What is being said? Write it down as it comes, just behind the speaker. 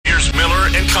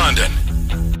Condon.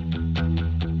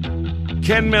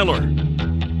 Ken Miller.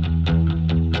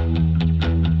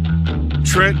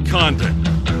 Trent Condon.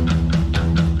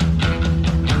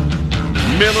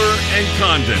 Miller and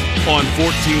Condon on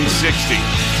 1460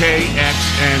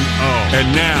 KXNO.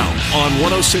 And now on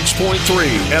 106.3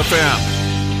 FM.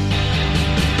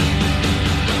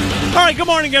 All right, good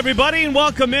morning, everybody, and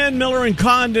welcome in. Miller and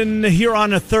Condon here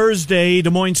on a Thursday, Des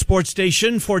Moines Sports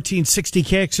Station, 1460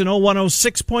 KXNO,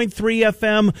 106.3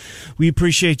 FM. We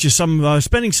appreciate you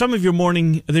spending some of your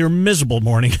morning, their miserable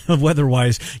morning,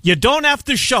 weather-wise. You don't have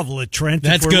to shovel it, Trent.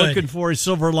 That's if we're good. Looking for a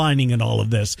silver lining in all of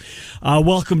this.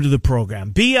 Welcome to the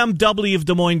program. BMW of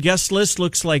Des Moines guest list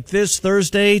looks like this.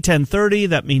 Thursday, 10:30.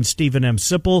 That means Stephen M.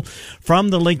 Sipple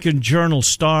from the Lincoln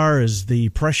Journal-Star, as the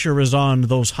pressure is on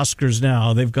those Huskers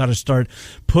now. They've got to start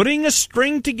putting a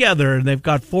string together, and they've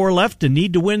got 4 left and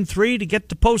need to win 3 to get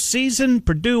to postseason.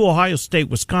 Purdue, Ohio State,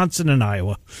 Wisconsin, and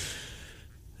Iowa.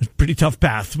 Pretty tough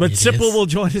path. But Sipple will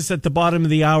join us at the bottom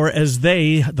of the hour as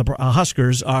the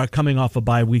Huskers, are coming off a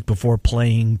bye week before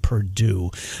playing Purdue.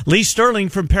 Lee Sterling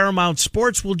from Paramount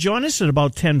Sports will join us at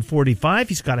about 10:45.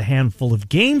 He's got a handful of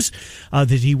games that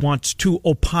he wants to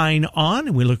opine on,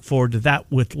 and we look forward to that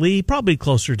with Lee, probably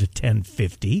closer to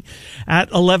 10:50. At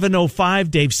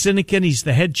 11:05, Dave Sinekin, he's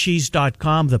the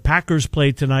headcheese.com. The Packers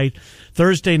play tonight,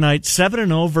 Thursday night,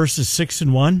 7-0 versus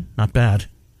 6-1. Not bad.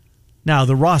 Now,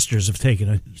 the rosters have taken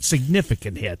a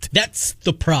significant hit. That's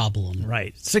the problem.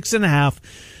 Right. 6.5.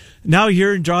 Now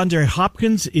here, DeAndre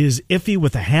Hopkins is iffy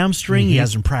with a hamstring. He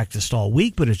hasn't practiced all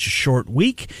week, but it's a short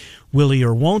week. Will he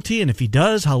or won't he? And if he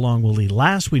does, how long will he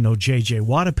last? We know J.J.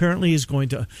 Watt apparently is going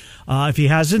to, if he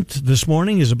hasn't this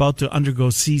morning, is about to undergo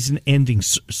season-ending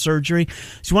surgery.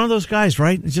 He's one of those guys,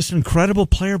 right? He's just an incredible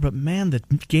player, but man, the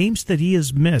games that he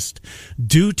has missed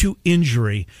due to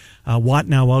injury. Watt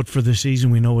now out for the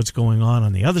season. We know what's going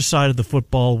on the other side of the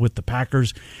football with the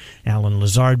Packers. Alan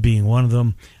Lazard being one of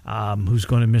them, who's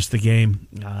going to miss the game.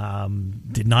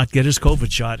 Did not get his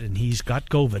COVID shot, and he's got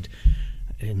COVID.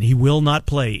 And he will not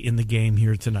play in the game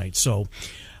here tonight. So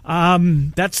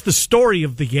that's the story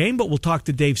of the game, but we'll talk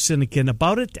to Dave Sinekin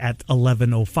about it at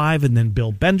 11:05, and then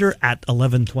Bill Bender at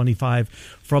 11:25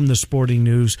 from the Sporting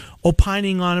News,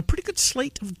 opining on a pretty good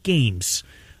slate of games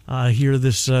here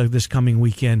this coming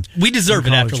weekend. We deserve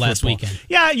it after last weekend.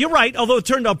 Yeah, you're right, although it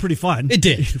turned out pretty fun. It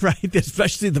did. Right,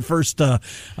 especially the first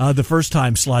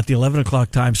time slot, the 11 o'clock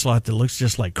time slot that looks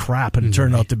just like crap, and it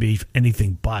turned out to be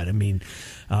anything but. I mean,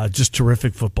 just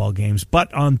terrific football games.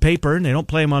 But on paper, and they don't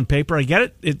play them on paper, I get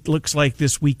it, it looks like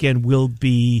this weekend will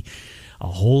be a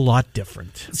whole lot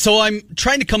different. So I'm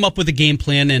trying to come up with a game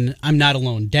plan, and I'm not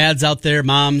alone. Dads out there,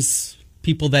 moms,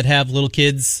 people that have little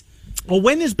kids. Well,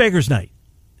 when is Beggars Night?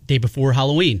 Day before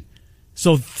Halloween.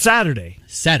 So Saturday.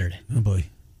 Oh, boy.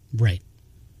 Right.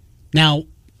 Now,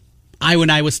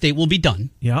 Iowa State will be done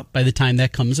by the time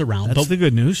that comes around. That's the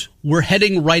good news. We're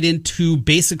heading right into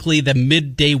basically the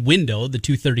midday window, the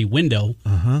 2:30 window.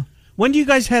 Uh-huh. When do you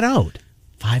guys head out?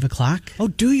 5 o'clock. Oh,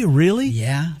 do you really?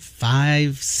 Yeah,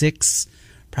 5, 6,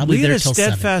 probably we there had till a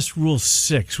 7. steadfast rule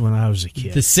 6 when I was a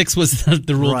kid. The 6 was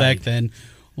the rule back then.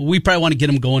 We probably want to get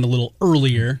them going a little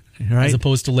earlier as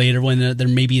opposed to later when there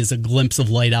maybe is a glimpse of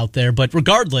light out there. But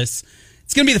regardless,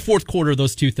 it's going to be the fourth quarter of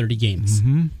those 2:30 games.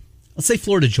 Mm-hmm. Let's say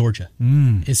Florida, Georgia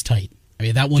is tight. I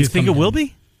mean, that one's. Do you think it will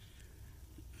be?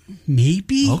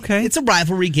 Maybe. Okay. It's a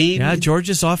rivalry game. Yeah,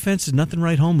 Georgia's offense is nothing to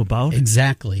write home about.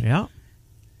 Exactly. Yeah.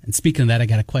 And speaking of that, I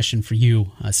got a question for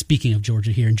you. Speaking of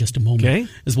Georgia here in just a moment,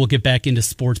 as we'll get back into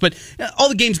sports. But all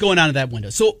the games going on in that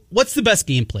window. So what's the best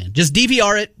game plan? Just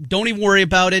DVR it. Don't even worry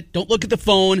about it. Don't look at the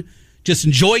phone. Just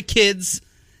enjoy kids,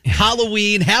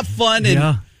 Halloween, have fun.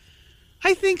 And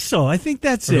I think so. I think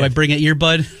that's it. Do I bring an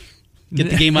earbud?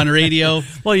 Get the game on the radio?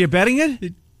 Well, you're betting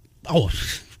it? Oh,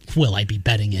 will I be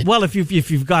betting it? Well, if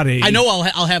you've got a... I know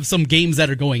I'll have some games that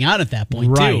are going on at that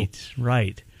point, too.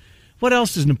 Right. What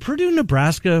else is Purdue,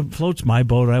 Nebraska floats my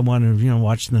boat. I want to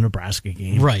watch the Nebraska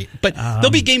game. Right. But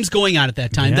there'll be games going on at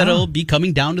that time that'll be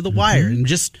coming down to the wire and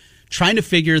just trying to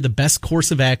figure the best course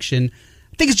of action.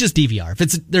 I think it's just DVR.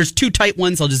 If there's 2 tight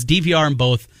ones, I'll just DVR them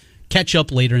both, catch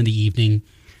up later in the evening,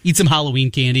 eat some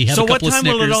Halloween candy, have a couple of Snickers. So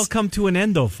what time will it all come to an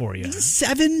end, though, for you?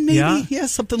 7, maybe? Yeah,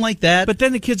 something like that. But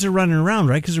then the kids are running around,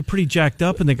 right? Because they're pretty jacked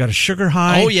up and they got a sugar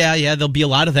high. Oh, yeah. There'll be a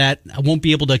lot of that. I won't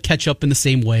be able to catch up in the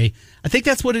same way. I think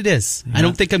that's what it is. Yeah. I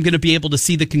don't think I'm going to be able to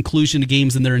see the conclusion of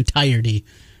games in their entirety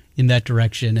in that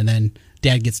direction. And then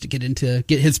Dad gets to get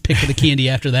his pick of the candy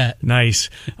after that. Nice.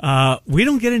 We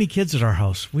don't get any kids at our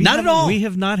house. Not at all. We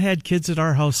have not had kids at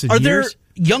our house in years. Are there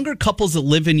younger couples that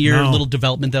live in your little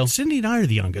development, though? Cindy and I are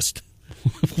the youngest.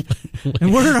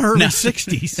 And we're in our early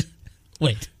 60s.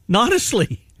 Wait.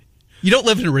 Honestly. You don't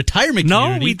live in a retirement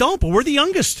community. No, we don't, but we're the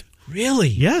youngest. Really?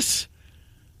 Yes.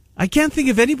 I can't think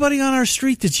of anybody on our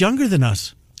street that's younger than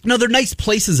us. No, they're nice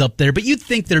places up there, but you'd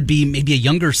think there'd be maybe a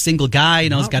younger single guy,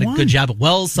 who's got a good job at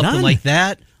Wells, something like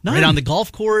that. None. Right on the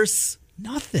golf course.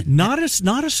 Nothing. Not a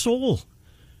soul.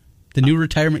 The new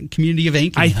retirement community of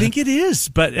Ankeny. I think it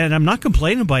is, and I'm not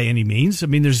complaining by any means. I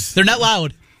mean, they're not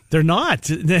loud. They're not.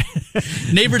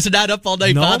 Neighbors are not up all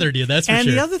night bothering you, that's for sure. And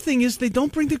the other thing is they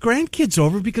don't bring the grandkids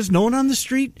over because no one on the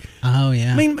street. Oh,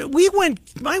 yeah. I mean,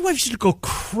 my wife used to go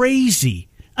crazy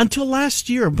until last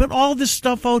year. But all this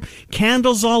stuff out,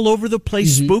 candles all over the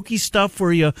place, spooky stuff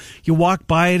where you walk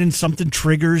by it and something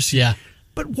triggers. Yeah.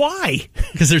 But why?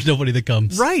 Because there's nobody that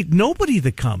comes. Right, nobody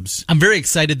that comes. I'm very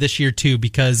excited this year, too,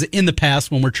 because in the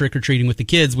past, when we're trick-or-treating with the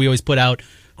kids, we always put out,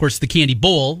 of course, the candy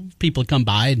bowl. People come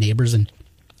by, neighbors, and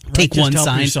take one help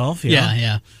sign. Yourself,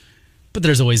 yeah. But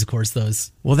there's always, of course,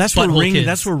 those. Well, that's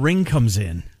where Ring comes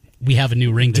in. We have a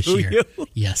new ring this year. You?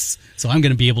 Yes. So I'm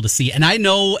going to be able to see. And I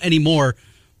know anymore,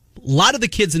 a lot of the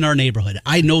kids in our neighborhood,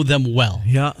 I know them well.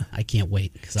 Yeah. I can't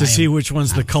wait. To see which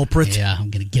one's the culprit. Yeah, I'm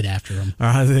going to get after them.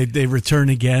 They return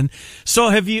again. So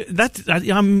have you,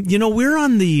 we're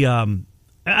on the,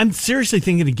 I'm seriously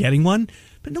thinking of getting one.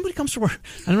 But nobody comes to work.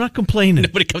 I'm not complaining.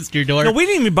 Nobody comes to your door. No, we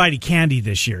didn't even buy any candy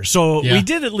this year. So we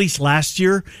did at least last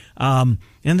year. And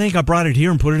I think I brought it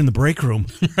here and put it in the break room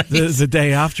the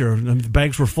day after. The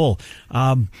bags were full.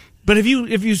 But if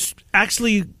you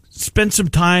actually spent some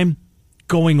time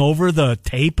going over the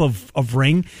tape of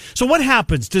Ring, so what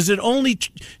happens? Do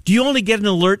you only get an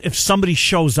alert if somebody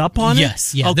shows up on it?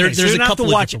 Yes. Yeah. Okay, There's so you a don't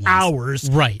couple have to of watch hours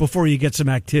before you get some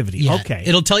activity. Yeah. Okay.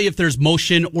 It'll tell you if there's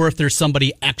motion or if there's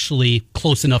somebody actually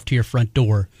close enough to your front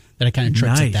door that it kind of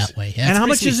trips it that way. Yeah, and how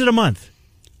much is it a month?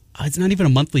 It's not even a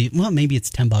monthly. Well, maybe it's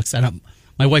 $10.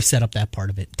 My wife set up that part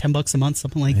of it. $10 a month,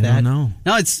 something like that. I don't know.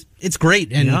 No, it's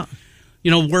great. And,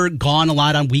 we're gone a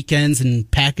lot on weekends and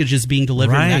packages being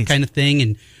delivered and that kind of thing.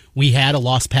 And we had a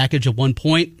lost package at one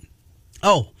point.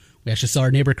 Oh, we actually saw our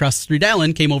neighbor across the street,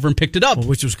 Alan, came over and picked it up. Well,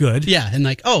 which was good. Yeah, and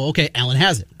okay, Alan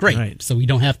has it. Great. Right. So we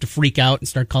don't have to freak out and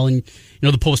start calling,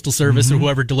 the postal service or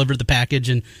whoever delivered the package.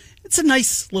 And it's a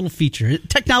nice little feature.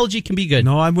 Technology can be good.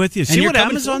 No, I'm with you. See what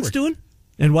Amazon's doing?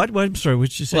 And what? I'm sorry, what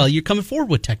did you say? Well, you're coming forward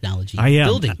with technology. I am.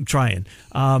 Building. I'm trying.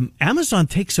 Amazon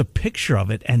takes a picture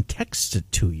of it and texts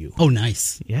it to you. Oh,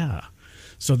 nice. Yeah.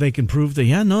 So they can prove that,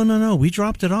 no, we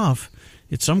dropped it off.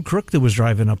 It's some crook that was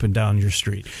driving up and down your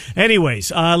street.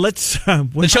 Anyways, let's...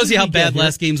 It shows you how bad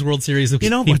last game's World Series was. You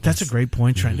know what? That's a great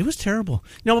point, Trent. It was terrible.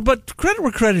 But credit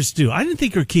where credit's due. I didn't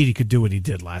think Urquidy could do what he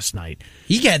did last night.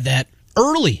 He got that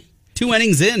early. 2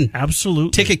 innings in.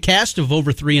 Absolutely. Ticket cashed of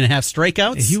over 3.5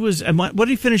 strikeouts. He was... What did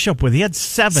he finish up with? He had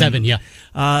 7. 7, yeah.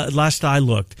 Last I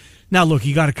looked. Now, look,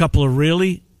 he got a couple of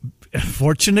really...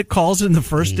 fortunate calls in the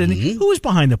first inning. Who was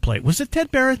behind the plate? Was it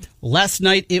Ted Barrett? Last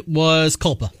night it was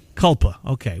Culpa.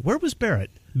 Okay. Where was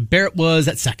Barrett? Barrett was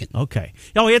at second. Okay.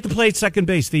 Oh, he had to play at second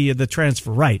base, the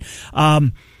transfer, right.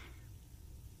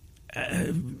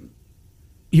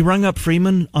 He rung up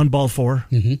Freeman on ball 4.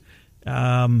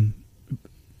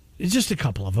 Just a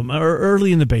couple of them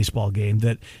early in the baseball game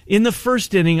that in the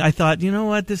first inning I thought, you know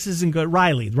what, this isn't good.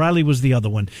 Riley was the other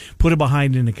one, put it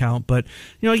behind an account, but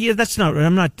that's not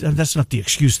the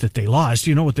excuse that they lost.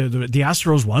 You know what, the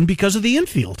Astros won because of the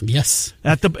infield. Yes,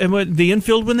 at the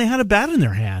infield when they had a bat in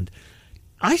their hand.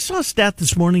 I saw a stat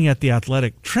this morning at the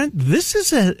Athletic. Trent, this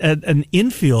is an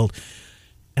infield.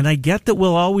 And I get that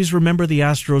we'll always remember the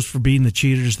Astros for being the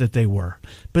cheaters that they were.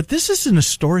 But this is an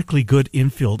historically good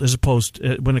infield as opposed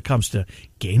to, when it comes to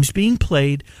games being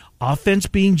played, offense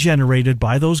being generated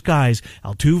by those guys,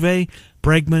 Altuve,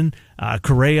 Bregman,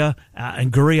 Correa,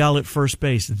 and Gurriel at first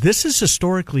base. This is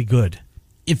historically good.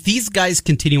 If these guys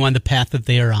continue on the path that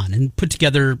they are on and put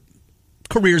together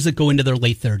careers that go into their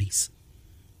late 30s,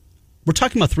 we're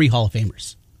talking about 3 Hall of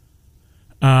Famers.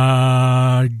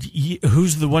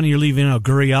 Who's the one you're leaving out?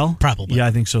 Gurriel? Probably. Yeah,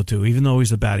 I think so too. Even though he's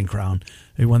the batting crown,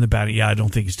 he won the batting. Yeah, I don't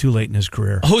think he's too late in his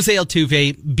career. Jose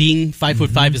Altuve being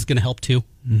 5'5" is going to help too.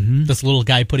 This little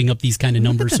guy putting up these kind of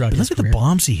numbers throughout his career. Look at the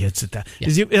bombs he hits at that. Yeah.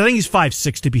 I think he's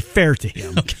 5'6", to be fair to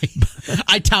him. Okay,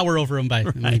 I tower over him by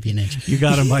maybe an inch. You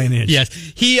got him by an inch. Yes,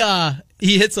 he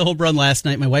hits a home run last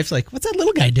night. My wife's like, "What's that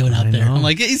little guy doing out there?" I'm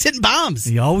like, "He's hitting bombs."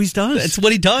 He always does. That's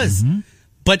what he does.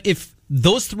 But if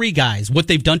those 3 guys, what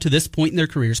they've done to this point in their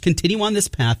careers, continue on this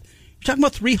path, you're talking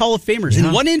about 3 Hall of Famers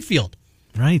in one infield.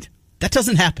 Right. That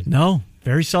doesn't happen. No,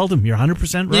 very seldom. You're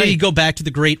 100% right. You go back to the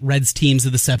great Reds teams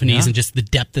of the 70s and just the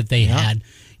depth that they had.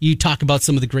 You talk about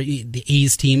some of the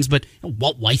A's teams, but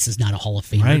Walt Weiss is not a Hall of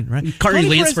Famer. Right. Carney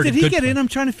Lansford, did he get in? I'm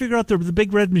trying to figure out the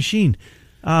big red machine.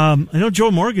 I know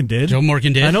Joe Morgan did. Joe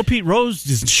Morgan did. I know Pete Rose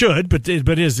should, but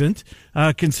isn't.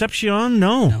 Concepcion,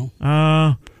 no.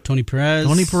 Tony Perez.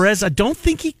 Tony Perez, I don't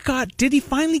think he got... Did he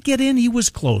finally get in? He was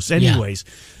close anyways.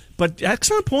 Yeah. But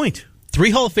excellent point.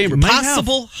 3 Hall of Famers.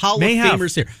 Possible Hall of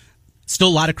Famers here. Still a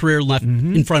lot of career left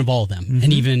in front of all of them.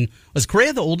 And even... Was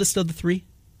Correa the oldest of the 3?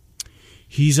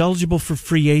 He's eligible for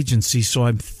free agency, so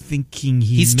I'm thinking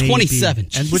he's 27.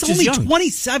 Which is young.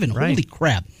 27. Right. Holy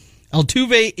crap.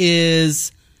 Altuve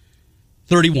is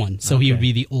 31, so he would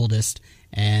be the oldest.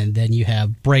 And then you have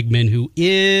Bregman, who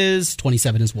is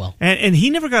 27 as well. And he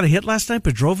never got a hit last night,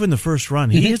 but drove in the first run.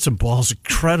 He hit some balls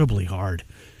incredibly hard.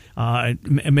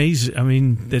 Amazing. I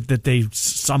mean, that they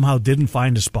somehow didn't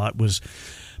find a spot was...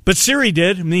 But Siri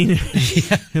did. I mean,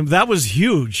 that was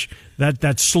huge.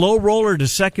 That slow roller to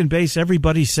second base,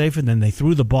 everybody's safe, and then they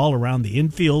threw the ball around the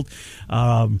infield.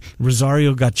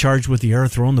 Rosario got charged with the error,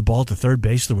 throwing the ball to third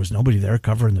base. There was nobody there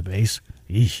covering the base.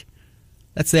 Eesh.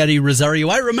 That's Eddie Rosario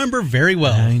I remember very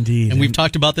well. Indeed. And we've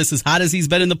talked about this as hot as he's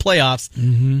been in the playoffs.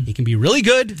 He can be really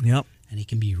good. Yep. And he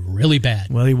can be really bad.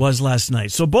 Well, he was last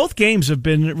night. So both games have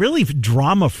been really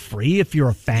drama-free if you're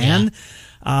a fan. Yeah.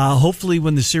 Hopefully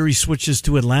when the series switches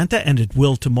to Atlanta, and it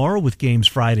will tomorrow with games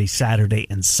Friday, Saturday,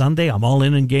 and Sunday. I'm all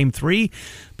in Game 3.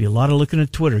 Be a lot of looking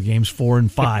at Twitter, games 4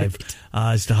 and 5,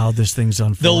 as to how this thing's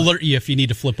unfolding. They'll alert you if you need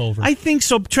to flip over. I think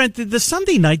so. Trent, the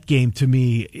Sunday night game to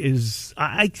me is,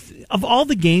 of all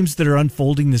the games that are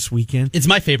unfolding this weekend, it's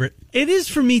my favorite. It is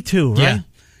for me too, right? Yeah.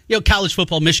 You know, college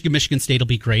football, Michigan State will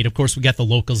be great. Of course, we got the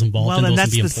locals involved, and those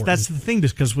will be important. That's the thing,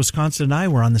 because Wisconsin and I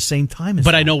were on the same time as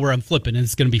But I know where I'm flipping, and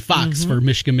it's going to be Fox for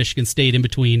Michigan State in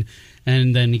between.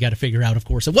 And then you got to figure out, of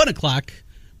course, at 1 o'clock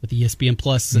with the ESPN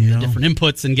Plus and the different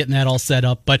inputs and getting that all set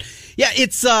up. But, yeah,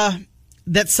 it's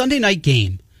that Sunday night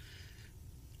game.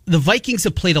 The Vikings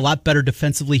have played a lot better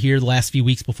defensively here the last few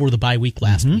weeks before the bye week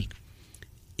last week.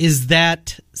 Is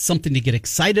that something to get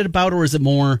excited about, or is it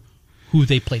more who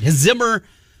they played? Has Zimmer...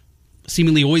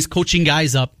 seemingly always coaching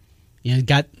guys up. You know,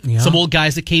 got some old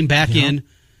guys that came back in,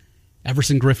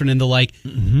 Everson Griffin and the like.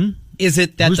 Is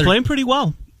it that they're playing pretty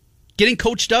well, getting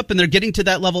coached up and they're getting to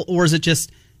that level, or is it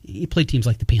just you play teams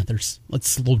like the Panthers? Let's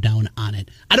slow down on it.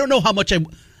 I don't know how much I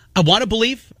want to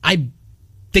believe. I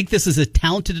think this is a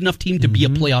talented enough team to be a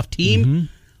playoff team,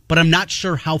 but I'm not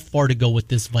sure how far to go with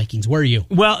this Vikings. Where are you?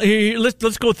 Well,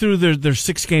 let's go through their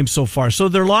 6 games so far. So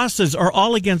their losses are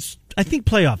all against, I think,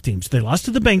 playoff teams. They lost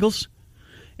to the Bengals,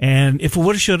 and if it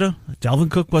woulda, shoulda, Dalvin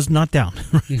Cook was not down.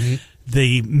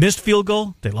 They missed field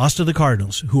goal. They lost to the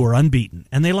Cardinals, who are unbeaten,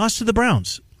 and they lost to the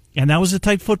Browns. And that was a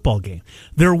tight football game.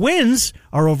 Their wins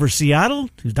are over Seattle,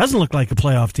 who doesn't look like a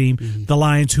playoff team, the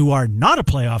Lions, who are not a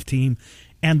playoff team,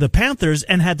 and the Panthers,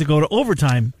 and had to go to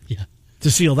overtime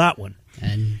to seal that one.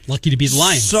 And lucky to beat the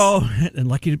Lions. So, and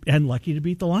lucky to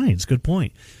beat the Lions. Good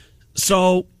point.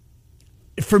 So,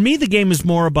 for me, the game is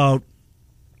more about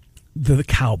the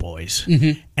Cowboys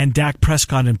and Dak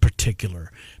Prescott in particular,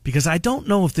 because I don't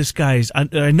know if this guy's.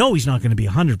 I know he's not going to be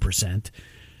 100%,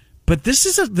 but this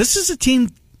is a team,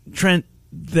 Trent,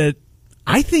 that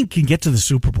I think can get to the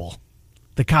Super Bowl.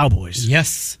 The Cowboys.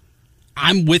 Yes,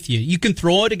 I'm with you. You can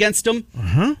throw it against them,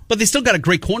 but they still got a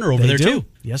great corner over there too.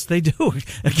 Yes, they do.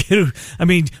 I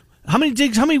mean, how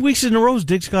many weeks in a row has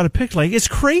Diggs got a pick? Like, it's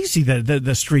crazy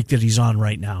the streak that he's on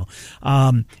right now.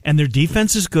 And their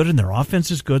defense is good and their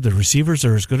offense is good. The receivers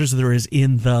are as good as there is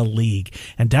in the league.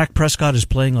 And Dak Prescott is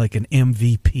playing like an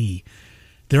MVP.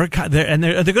 They're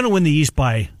going to win the East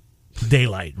by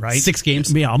daylight, right? 6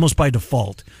 games. Yeah, almost by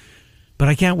default. But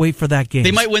I can't wait for that game.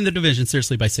 They might win the division,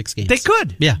 seriously, by 6 games. They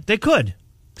could. Yeah. They could.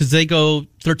 Because they go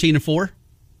 13-4.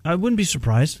 I wouldn't be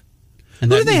surprised.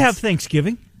 And who do they have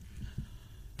Thanksgiving?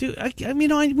 Dude,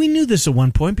 we knew this at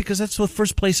one point, because that's the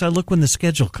first place I look when the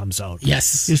schedule comes out.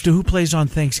 Yes. As to who plays on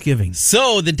Thanksgiving.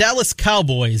 So, the Dallas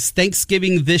Cowboys,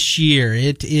 Thanksgiving this year,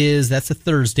 that's a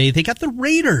Thursday. They got the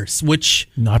Raiders, which...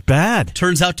 not bad.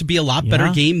 Turns out to be a lot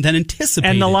better game than anticipated.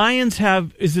 And the Lions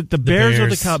have, is it the Bears or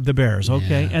the Cowboys? The Bears,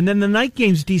 okay. Yeah. And then the night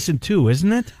game's decent too,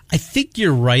 isn't it? I think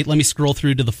you're right. Let me scroll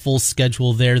through to the full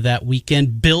schedule there that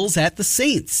weekend. Bills at the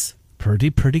Saints.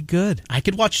 Pretty good. I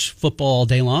could watch football all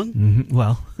day long.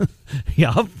 Well,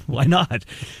 yeah, why not?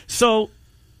 So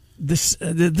this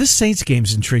Saints game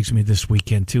intrigues me this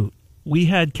weekend too. We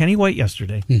had Kenny White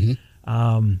yesterday.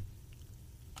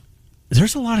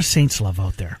 There's a lot of Saints love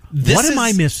out there. What am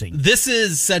I missing? This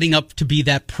is setting up to be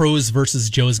that pros versus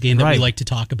Joes game that we like to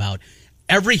talk about.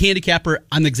 Every handicapper,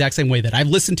 I'm the exact same way that I've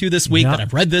listened to this week, that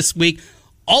I've read this week,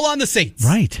 all on the Saints.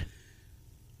 Right.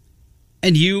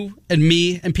 And you and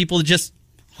me and people just,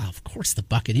 of course, the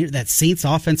Buccaneers. That Saints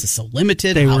offense is so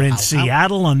limited. They were in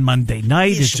Seattle on Monday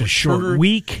night. It's a short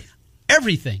week.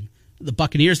 everything. The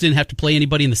Buccaneers didn't have to play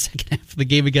anybody in the second half of the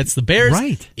game against the Bears.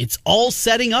 Right. It's all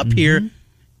setting up here.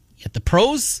 Yet the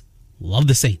pros love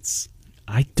the Saints.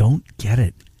 I don't get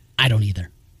it. I don't either.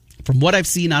 From what I've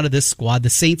seen out of this squad, the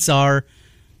Saints are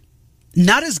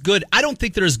not as good. I don't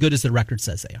think they're as good as the record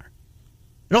says they are.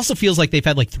 It also feels like they've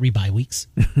had like 3 bye weeks.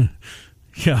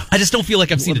 Yeah, I just don't feel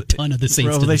like I've seen a ton of the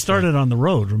Saints. Well, they started on the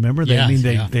road. Remember, they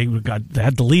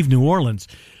had to leave New Orleans.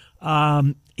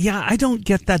 I don't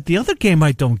get that. The other game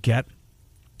I don't get.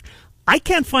 I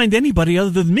can't find anybody other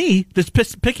than me that's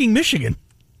picking Michigan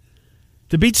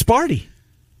to beat Sparty.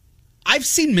 I've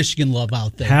seen Michigan love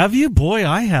out there. Have you? Boy,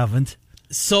 I haven't.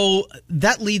 So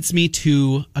that leads me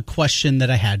to a question that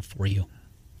I had for you.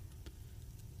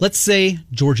 Let's say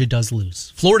Georgia does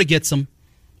lose. Florida gets them.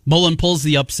 Mullen pulls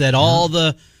the upset.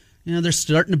 There's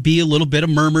starting to be a little bit of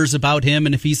murmurs about him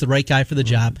and if he's the right guy for the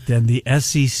job. Then the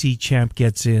SEC champ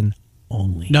gets in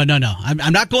only. No.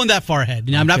 I'm not going that far ahead.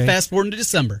 I'm not fast forwarding to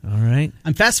December. All right.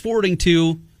 I'm fast forwarding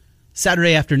to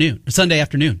Sunday afternoon,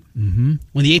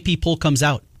 when the AP poll comes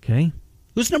out. Okay.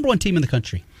 Who's the number 1 team in the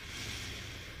country?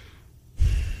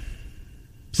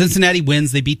 Cincinnati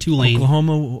wins. They beat Tulane.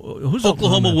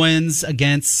 Oklahoma wins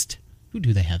against, who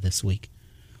do they have this week?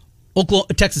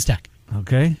 Texas Tech.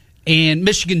 Okay. And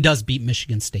Michigan does beat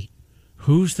Michigan State.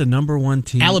 Who's the number 1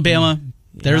 team? Alabama.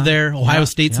 They're there. Ohio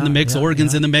State's in the mix.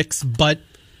 Oregon's in the mix. But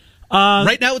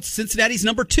right now it's Cincinnati's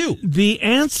number 2. The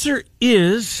answer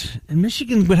is, and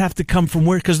Michigan would have to come from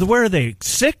where? Because where are they?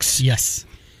 6? Yes.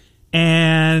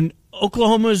 And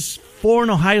Oklahoma's 4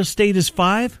 and Ohio State is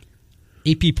 5?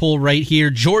 AP poll right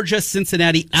here. Georgia,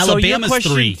 Cincinnati, Alabama's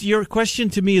 3. Your question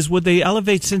to me is, would they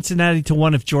elevate Cincinnati to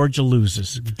 1 if Georgia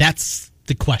loses? That's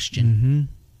the question.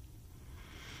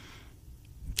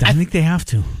 I think they have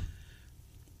to.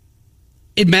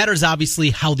 It matters,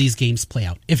 obviously, how these games play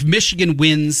out. If Michigan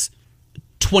wins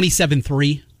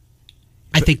 27-3,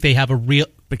 I think they have a real...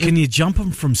 But can you jump them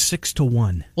from 6 to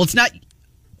 1? Well, it's not...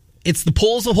 It's the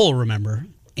poll as a whole, remember?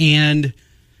 And...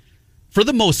 for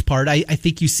the most part, I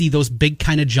think you see those big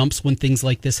kind of jumps when things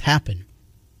like this happen.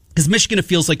 Because Michigan, it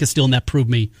feels like it's still in that prove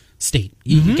me state.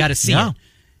 You got to see it.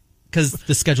 Because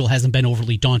the schedule hasn't been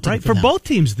overly daunting. Right, for both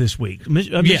teams this week.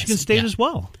 Michigan State as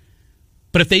well.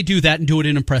 But if they do that and do it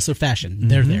in impressive fashion,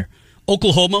 they're there.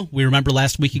 Oklahoma, we remember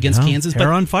last week against Kansas.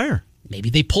 They're on fire. Maybe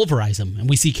they pulverize them. And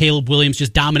we see Caleb Williams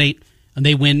just dominate, and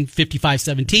they win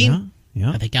 55-17.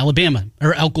 I think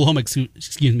Oklahoma,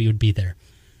 would be there.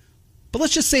 But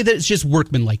let's just say that it's just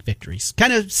workman-like victories.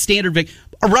 Kind of standard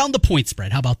around the point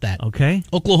spread. How about that? Okay.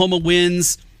 Oklahoma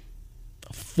wins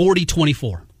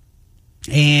 40-24.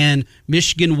 And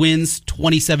Michigan wins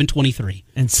 27-23.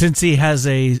 And Cincy has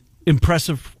a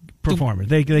impressive performance.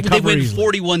 They win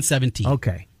 41-17.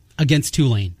 Okay. Against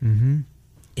Tulane.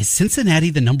 Is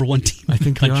Cincinnati the number 1 team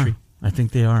in the country? I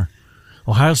think they are.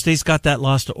 Ohio State's got that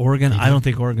loss to Oregon. I don't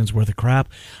think Oregon's worth a crap.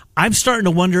 I'm starting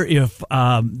to wonder if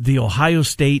the Ohio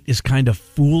State is kind of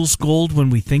fool's gold when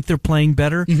we think they're playing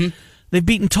better. They've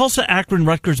beaten Tulsa, Akron,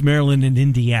 Rutgers, Maryland, and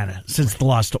Indiana since the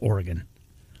loss to Oregon.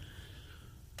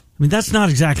 I mean, that's not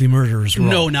exactly murderer's row.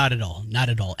 No, not at all. Not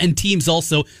at all. And teams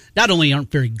also not only aren't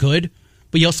very good,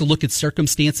 but you also look at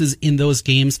circumstances in those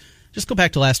games. Just go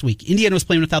back to last week. Indiana was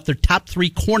playing without their top 3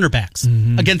 cornerbacks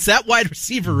against that wide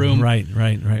receiver room. Right.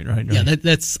 Yeah,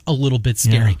 that's a little bit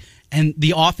scary. Yeah. And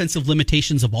the offensive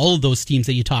limitations of all of those teams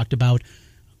that you talked about,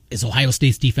 is Ohio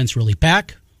State's defense really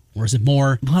back? Or is it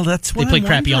more that's what they play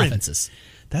crappy offenses?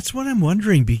 That's what I'm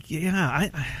wondering.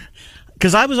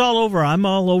 Because I'm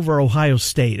all over Ohio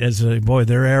State as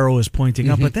their arrow is pointing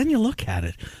up. But then you look at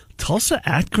it. Tulsa,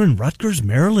 Akron, Rutgers,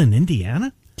 Maryland,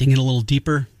 Indiana. Digging a little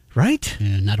deeper. Right?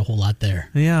 Yeah, not a whole lot there.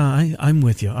 Yeah, I'm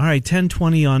with you. All right,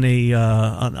 10:20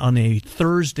 on a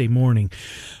Thursday morning.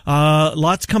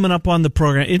 Lots coming up on the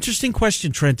program. Interesting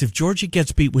question, Trent. If Georgia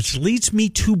gets beat, which leads me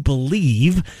to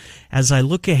believe, as I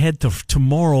look ahead to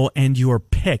tomorrow and your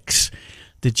picks,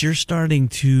 that you're starting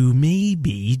to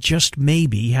just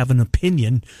maybe, have an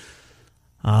opinion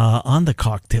on the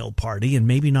cocktail party, and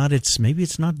maybe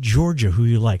it's not Georgia who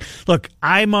you like. Look,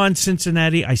 I'm on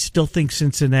Cincinnati. I still think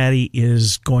Cincinnati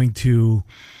is going to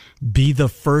be the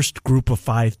first group of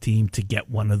 5 team to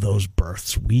get one of those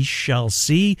berths. We shall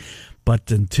see, but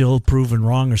until proven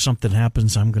wrong or something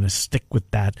happens, I'm going to stick with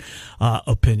that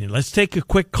opinion. Let's take a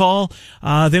quick call.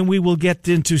 Then we will get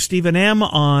into Stephen M.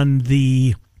 on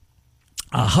the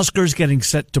Huskers getting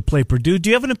set to play Purdue. Do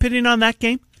you have an opinion on that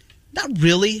game? Not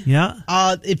really. Yeah.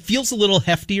 It feels a little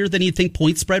heftier than you think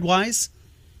point spread wise.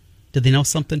 Did they know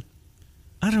something?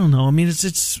 I don't know. I mean,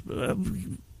 it's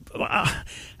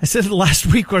I said it last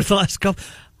week or the last couple.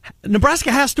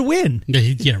 Nebraska has to win.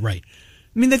 Yeah, right.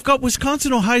 I mean, they've got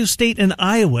Wisconsin, Ohio State, and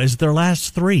Iowa as their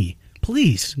last three.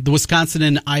 Please. The Wisconsin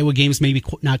and Iowa games maybe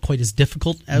not quite as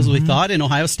difficult as we thought. In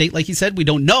Ohio State, like you said, we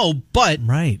don't know, but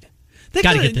right. They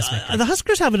got to get this victory. The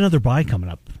Huskers have another bye coming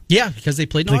up. Yeah, because they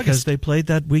played in August. Because they played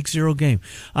that Week 0 game.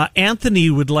 Anthony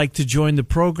would like to join the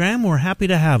program. We're happy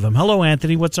to have him. Hello,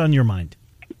 Anthony. What's on your mind?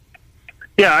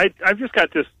 Yeah, I've just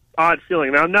got this odd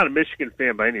feeling. Now, I'm not a Michigan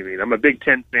fan by any means. I'm a Big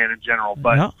Ten fan in general.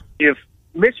 But if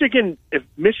Michigan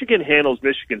handles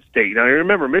Michigan State, now you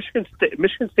remember Michigan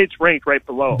State's ranked right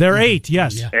below. They're 8,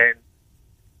 yes. Yeah.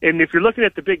 And if you're looking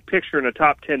at the big picture in a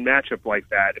top 10 matchup like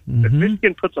that, if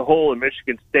Michigan puts a hole in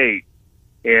Michigan State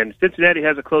and Cincinnati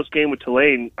has a close game with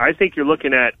Tulane, I think you're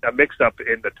looking at a mix-up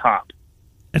in the top.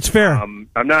 It's fair. I'm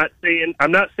not saying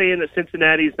that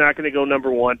Cincinnati's not going to go number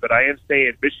one, but I am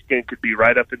saying Michigan could be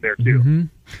right up in there too.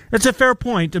 That's a fair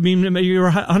point. I mean,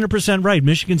 you're 100% right.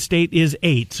 Michigan State is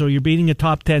 8, so you're beating a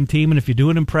top 10 team, and if you do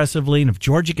it impressively, and if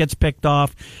Georgia gets picked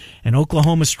off, and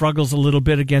Oklahoma struggles a little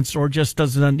bit against, or just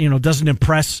doesn't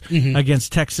impress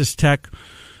against Texas Tech.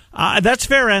 That's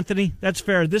fair, Anthony. That's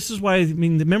fair. This is why, I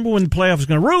mean, remember when the playoffs was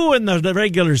going to ruin the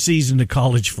regular season of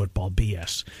college football?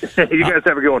 BS. You guys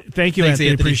have a good one. Thank you,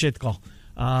 Anthony. Appreciate the call.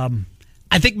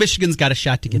 I think Michigan's got a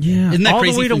shot to get there. Yeah. Isn't that all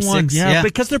crazy? The way to 1. 6? Yeah,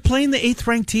 because they're playing the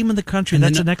 8th-ranked team in the country. And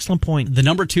that's an excellent point. The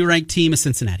number 2-ranked team is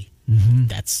Cincinnati.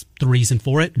 That's the reason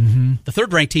for it. The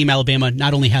 3rd-ranked team, Alabama,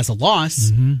 not only has a loss,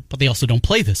 but they also don't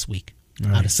play this week.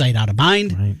 Right. Out of sight, out of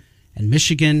mind. Right. And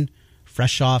Michigan,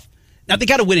 fresh off. Now, they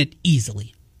got to win it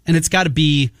easily. And it's got to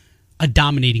be a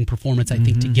dominating performance, I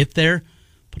think, to get there.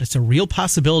 But it's a real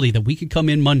possibility that we could come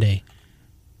in Monday.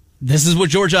 This is what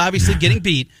Georgia obviously getting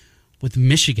beat with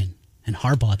Michigan and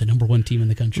Harbaugh, the number 1 team in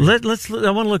the country. I want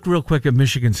to look real quick at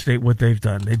Michigan State, what they've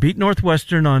done. They beat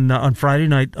Northwestern on Friday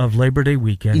night of Labor Day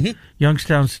weekend.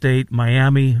 Youngstown State,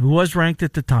 Miami, who was ranked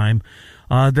at the time.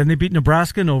 Then they beat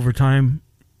Nebraska in overtime.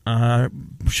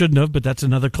 Shouldn't have, but that's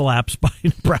another collapse by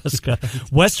Nebraska.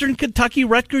 Western Kentucky,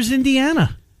 Rutgers,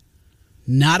 Indiana.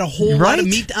 Not a whole lot of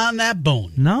meat on that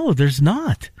bone. No, there's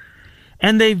not.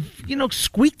 And they've,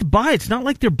 squeaked by. It's not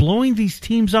like they're blowing these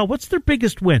teams out. What's their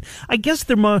biggest win? I guess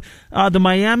the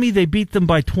Miami, they beat them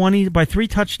by 3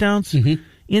 touchdowns.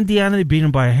 Indiana, they beat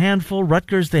them by a handful.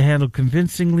 Rutgers, they handled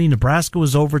convincingly. Nebraska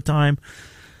was overtime.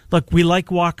 Look, we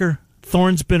like Walker.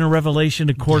 Thorne's been a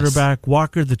revelation at quarterback. Yes.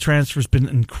 Walker, the transfer's been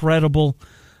incredible.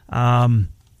 The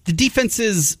defense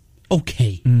is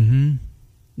okay.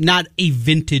 Not a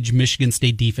vintage Michigan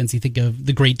State defense. You think of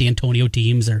the great D'Antonio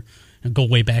teams, or go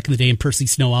way back in the day, and Percy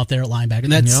Snow out there at linebacker.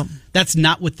 That's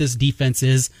not what this defense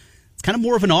is. It's kind of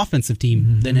more of an offensive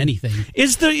team than anything.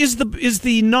 Is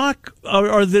the knock,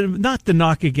 or not the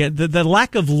knock again, the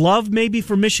lack of love maybe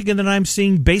for Michigan that I'm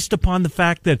seeing based upon the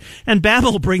fact that, and Bam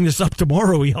will bring this up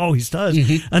tomorrow, he always does,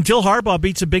 until Harbaugh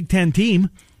beats a Big Ten team.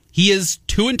 He is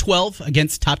 2-12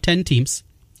 against top 10 teams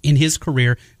in his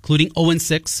career, including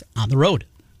 0-6 on the road.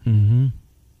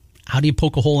 How do you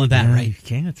poke a hole in that, right? You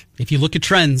can't. If you look at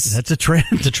trends. That's a trend.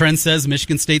 The trend says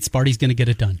Michigan State, Sparty's going to get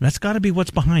it done. That's got to be what's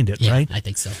behind it, right? I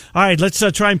think so. All right, let's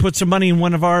try and put some money in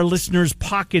one of our listeners'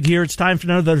 pocket here. It's time for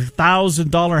another $1,000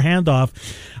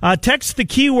 handoff. Text the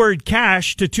keyword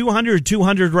cash to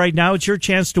 200 right now. It's your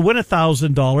chance to win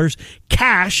 $1,000.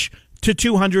 Cash to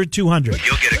 200. You'll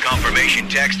get a confirmation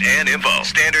text and info.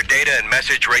 Standard data and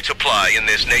message rates apply in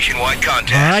this nationwide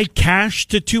contest. All right, cash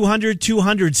to 200.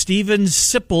 Steven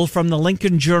Sipple from the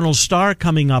Lincoln Journal-Star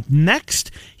coming up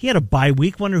next. He had a bye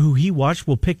week. Wonder who he watched.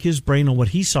 We'll pick his brain on what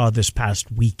he saw this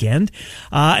past weekend.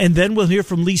 And then we'll hear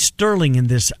from Lee Sterling in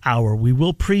this hour. We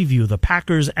will preview the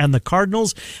Packers and the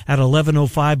Cardinals at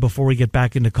 11:05 before we get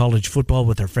back into college football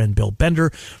with our friend Bill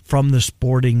Bender from the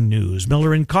Sporting News.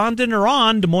 Miller and Condon are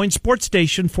on Des Moines Sports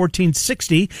Station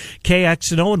 1460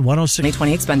 KXNO and 106.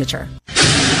 2020 expenditure.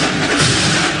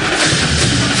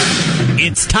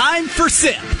 It's time for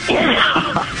SIP.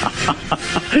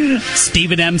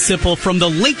 Stephen M. Sipple from the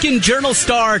Lincoln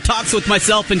Journal-Star talks with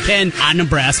myself and Ken on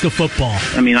Nebraska football.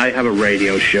 I mean, I have a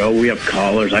radio show. We have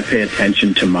callers. I pay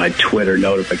attention to my Twitter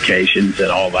notifications and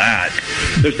all that.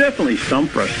 There's definitely some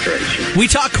frustration. We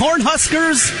talk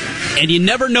Cornhuskers, and you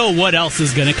never know what else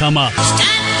is going to come up.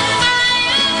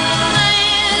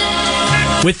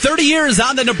 With 30 years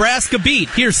on the Nebraska beat,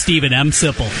 here's Stephen M.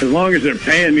 Sipple. As long as they're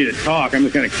paying me to talk, I'm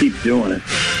just going to keep doing it.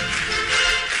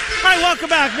 All right, Welcome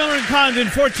back. Miller and Condon,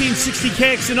 1460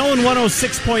 KXNO and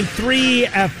 106.3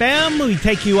 FM. We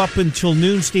take you up until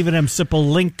noon. Stephen M.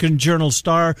 Sipple, Lincoln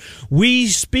Journal-Star. We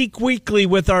speak weekly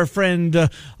with our friend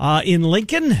in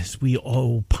Lincoln as we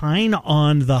opine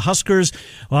on the Huskers.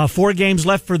 4 games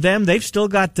left for them. They've still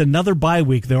got another bye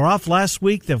week. They were off last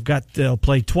week. They'll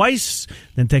play twice,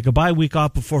 then take a bye week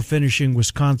off before finishing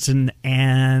Wisconsin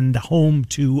and home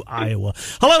to Iowa.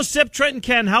 Hello, Sip, Trent, and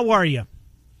Ken. How are you?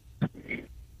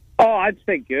 Oh, I'd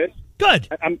say good. Good.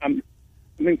 I'm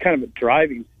in kind of a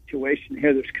driving situation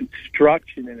here. There's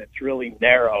construction, and it's really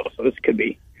narrow, so this could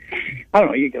be, I don't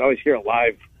know, you could always hear a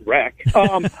live wreck.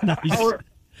 Nice. All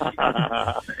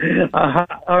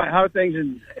right, how are things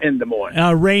in Des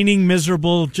Moines? Raining,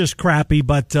 miserable, just crappy,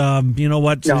 but you know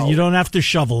what? No. You don't have to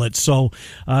shovel it, so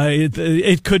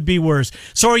it could be worse.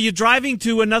 So are you driving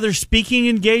to another speaking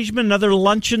engagement, another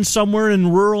luncheon somewhere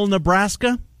in rural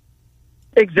Nebraska?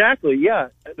 Exactly, yeah.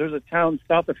 There's a town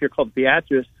south of here called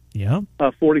Beatrice. Yeah.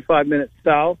 45 minutes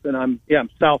south, and I'm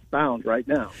southbound right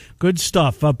now. Good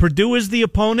stuff. Purdue is the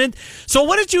opponent. So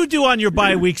what did you do on your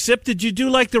bye week, Sip? Did you do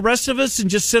like the rest of us and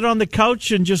just sit on the couch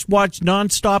and just watch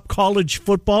nonstop college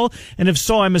football? And if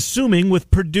so, I'm assuming with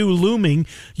Purdue looming,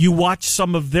 you watched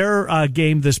some of their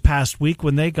game this past week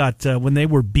when they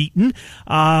were beaten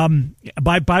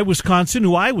by Wisconsin,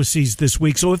 who Iowa sees this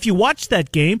week. So if you watched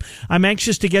that game, I'm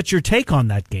anxious to get your take on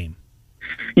that game.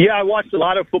 Yeah, I watched a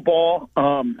lot of football.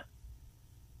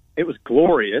 It was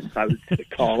glorious, I would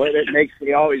call it. It makes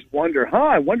me always wonder,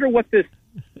 I wonder what this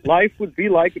life would be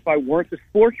like if I weren't a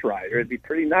sports writer. It'd be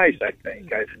pretty nice, I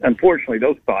think. Unfortunately,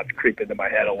 those thoughts creep into my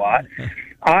head a lot.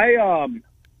 I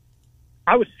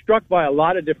was struck by a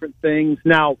lot of different things.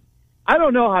 Now, I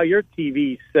don't know how your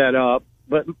TV's set up,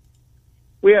 but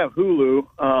we have Hulu,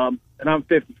 and I'm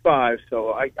 55,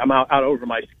 so I'm out over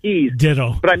my skis.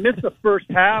 Ditto. But I missed the first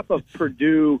half of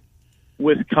Purdue,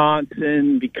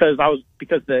 Wisconsin, because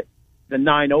the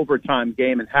 9 overtime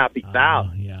game in Happy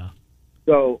Valley. Yeah.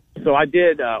 So I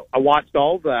did. I watched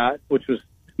all of that, which was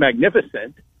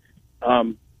magnificent.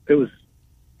 It was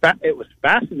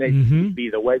fascinating to see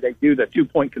the way they do the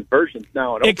 2-point conversions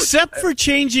now. Except for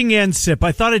changing end, Sip.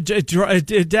 I thought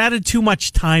it added too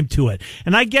much time to it.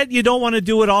 And I get you don't want to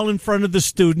do it all in front of the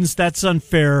students. That's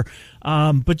unfair.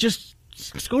 But just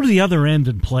go to the other end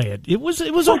and play it. It was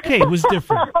okay. It was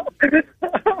different.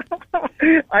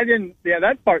 I didn't. Yeah,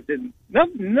 that part didn't.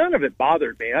 None of it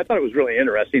bothered me. I thought it was really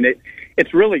interesting.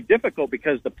 It's really difficult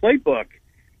because the playbook,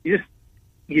 you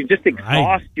just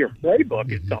exhaust your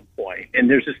playbook at some point, and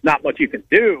there's just not much you can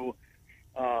do.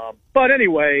 But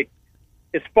anyway,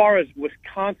 as far as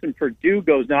Wisconsin-Purdue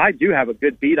goes, now I do have a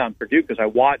good beat on Purdue because I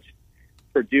watched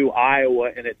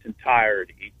Purdue-Iowa in its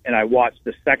entirety, and I watched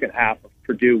the second half of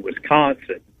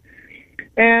Purdue-Wisconsin.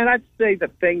 And I'd say the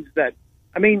things that,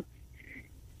 if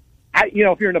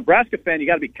you're a Nebraska fan, you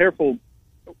got to be careful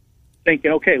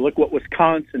thinking, okay, look what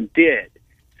Wisconsin did.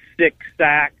 6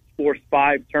 sacks, forced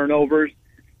 5 turnovers.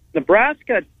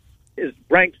 Nebraska is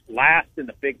ranked last in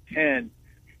the Big Ten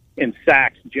in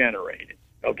sacks generated,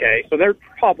 okay? So they're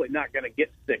probably not going to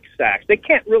get 6 sacks. They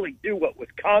can't really do what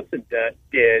Wisconsin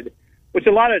did, which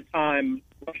a lot of time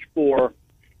rush 4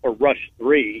 or rush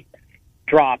 3,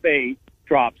 drop 8,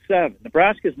 drop 7.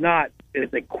 Nebraska's not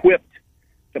as equipped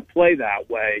to play that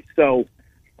way. So,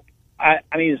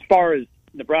 as far as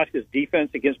Nebraska's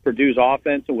defense against Purdue's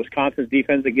offense and Wisconsin's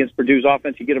defense against Purdue's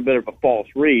offense, you get a bit of a false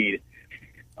read.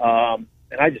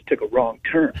 And I just took a wrong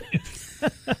turn.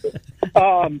 But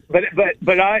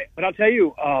I'll tell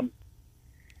you, I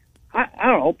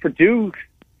don't know, Purdue.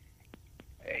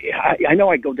 I know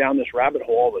I go down this rabbit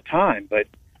hole all the time, but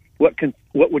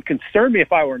what would concern me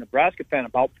if I were a Nebraska fan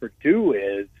about Purdue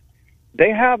is they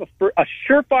have a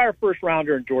surefire first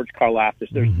rounder in George Karlaftis.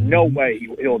 There's no way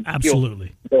he'll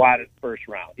go out in the first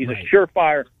round. He's a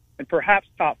surefire and perhaps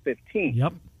top 15.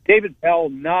 Yep. David Bell,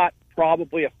 not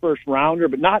probably a first rounder,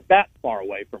 but not that far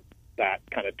away from that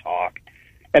kind of talk.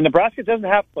 And Nebraska doesn't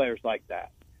have players like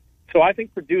that. So I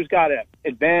think Purdue's got an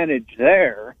advantage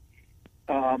there.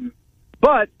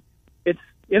 But it's,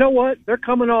 you know what? They're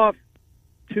coming off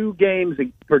 2 games.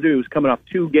 Purdue's coming off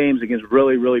 2 games against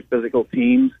really, really physical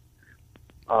teams.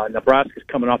 Nebraska's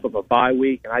coming off of a bye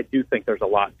week, and I do think there's a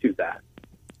lot to that.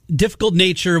 Difficult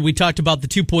nature. We talked about the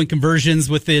 2-point conversions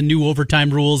with the new overtime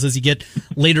rules as you get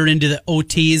later into the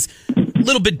OTs. A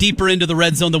little bit deeper into the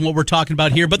red zone than what we're talking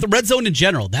about here, but the red zone in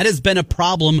general, that has been a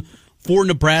problem for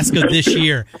Nebraska this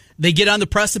year. They get on the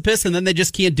precipice and then they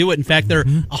just can't do it. In fact, they're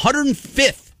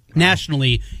 105th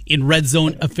nationally in red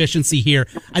zone efficiency here.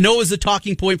 I know it was a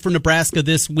talking point for Nebraska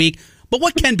this week, but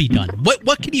what can be done?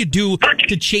 What can you do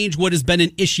to change what has been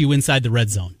an issue inside the red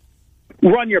zone?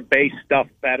 run your base stuff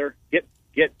better,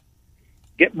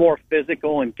 get more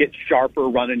physical and get sharper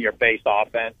running your base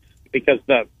offense, because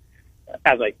as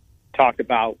I talked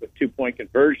about with 2-point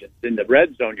conversions in the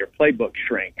red zone, your playbook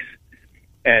shrinks,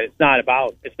 and it's not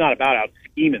about out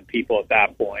scheming people at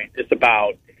that point. It's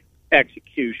about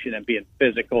execution and being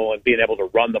physical and being able to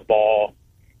run the ball.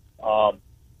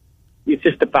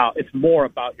 It's more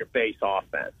about your base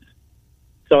offense.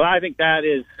 So I think that's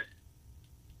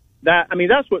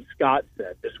what Scott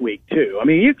said this week too. I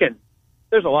mean,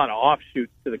 there's a lot of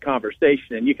offshoots to the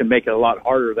conversation, and you can make it a lot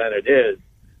harder than it is.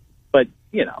 But,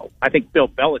 I think Bill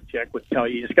Belichick would tell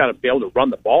you just got to be able to run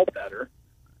the ball better.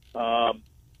 And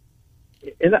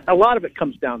a lot of it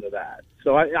comes down to that.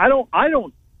 So I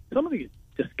don't, some of these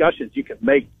discussions you can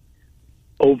make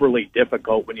overly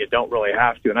difficult when you don't really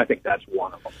have to, and I think that's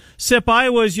one of them. Sip,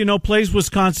 Iowa's, plays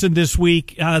Wisconsin this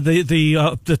week.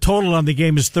 The total on the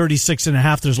game is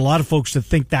 36.5. There's a lot of folks that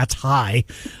think that's high.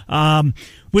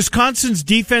 Wisconsin's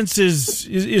defense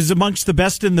is amongst the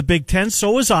best in the Big Ten.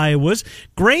 So is Iowa's.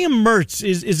 Graham Mertz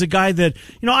is a guy that,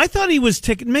 I thought he was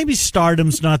maybe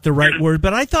stardom's not the right word,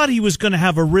 but I thought he was going to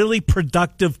have a really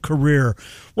productive career.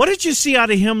 What did you see out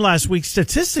of him last week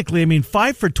statistically? I mean,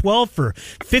 5 for 12 for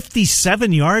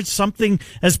 57 yards, something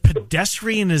as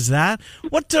pedestrian as that.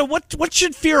 What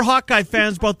should fear Hawkeye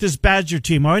fans about this Badger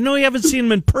team? I know you haven't seen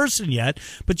them in person yet,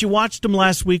 but you watched them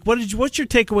last week. What's your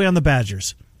takeaway on the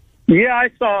Badgers? Yeah, I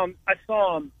saw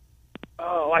him.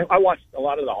 I watched a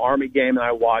lot of the Army game, and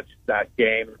I watched that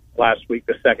game last week,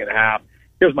 the second half.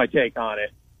 Here's my take on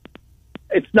it.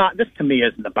 This to me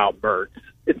isn't about Mertz.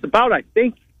 It's about, I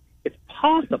think it's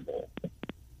possible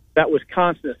that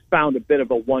Wisconsin has found a bit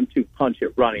of a 1-2 punch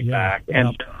at running back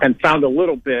and found a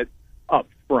little bit up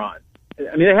front.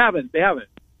 I mean, it hasn't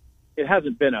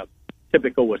been a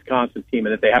typical Wisconsin team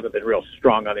in that they haven't been real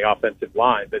strong on the offensive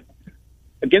line. But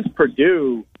against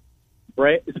Purdue,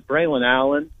 it's Braylon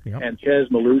Allen and Chez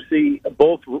Malusi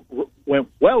both went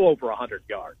well over 100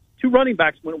 yards. Two running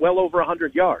backs went well over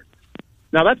 100 yards.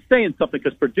 Now that's saying something,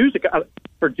 because Purdue's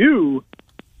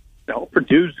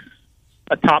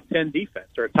a top 10 defense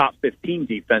or a top 15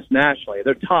 defense nationally.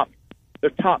 They're top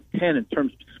 10 in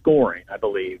terms of scoring, I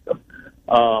believe.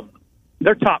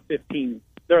 They're top 15.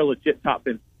 They're a legit top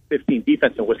 15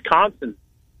 defense, and Wisconsin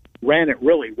ran it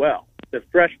really well. The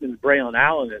freshman Braylon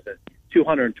Allen is a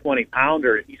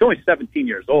 220-pounder. He's only 17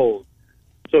 years old,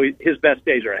 so his best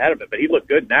days are ahead of him. But he looked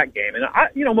good in that game. And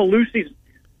Malusi's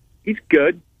he's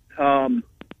good,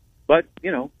 but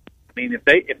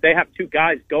if they have two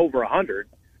guys go over 100,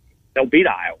 they'll beat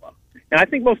Iowa. And I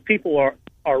think most people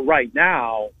are right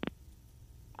now.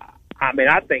 I mean,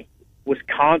 I think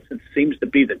Wisconsin seems to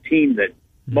be the team that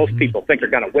most people think are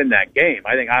going to win that game.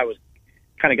 I think Iowa's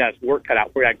kind of got its work cut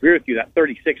out for you. I agree with you that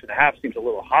 36.5 seems a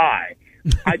little high.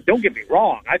 Don't get me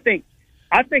wrong. I think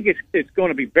it's going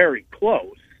to be very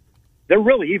close. They're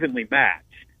really evenly matched.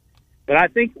 But I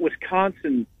think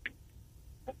Wisconsin,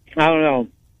 I don't know.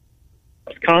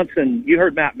 Wisconsin, you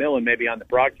heard Matt Millen maybe on the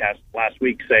broadcast last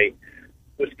week say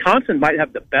Wisconsin might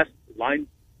have the best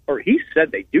he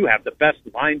said they do have the best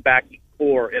linebacking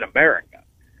core in America.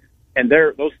 And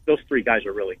those three guys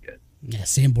are really good. Yeah,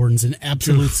 Sam Borden's an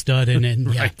absolute stud,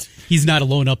 and right. He's not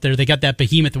alone up there. They got that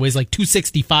behemoth that weighs like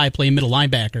 265 playing middle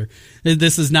linebacker.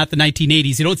 This is not the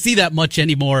 1980s. You don't see that much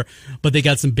anymore, but they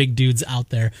got some big dudes out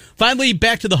there. Finally,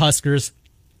 back to the Huskers.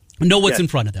 Know what's in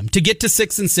front of them. To get to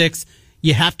 6-6,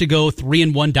 you have to go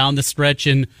 3-1 down the stretch,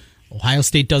 and Ohio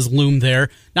State does loom there.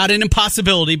 Not an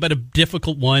impossibility, but a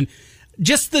difficult one.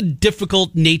 Just the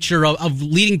difficult nature of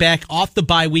leading back off the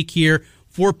bye week here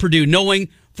for Purdue, knowing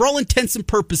for all intents and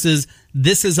purposes,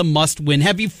 this is a must-win.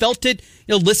 Have you felt it,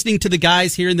 listening to the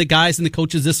guys, hearing the guys and the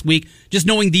coaches this week, just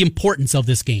knowing the importance of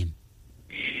this game?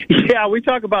 Yeah, we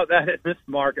talk about that at this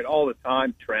market all the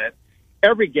time, Trent.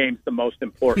 Every game's the most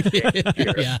important game this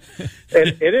year. Yeah.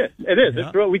 It is. Yeah.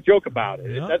 It's we joke about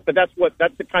it. Yeah. But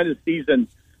that's the kind of season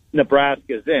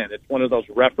Nebraska's in. It's one of those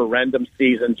referendum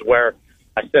seasons where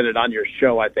I said it on your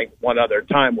show, I think, one other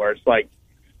time, where it's like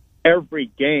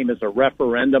every game is a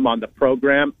referendum on the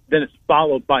program, then it's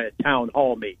followed by a town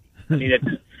hall meeting. I mean,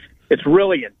 it's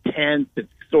really intense.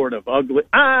 It's sort of ugly.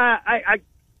 I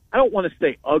don't want to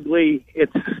say ugly. It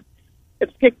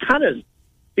kind of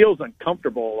feels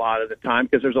uncomfortable a lot of the time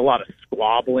because there's a lot of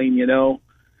squabbling,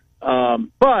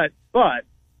 But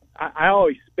I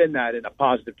always spin that in a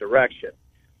positive direction.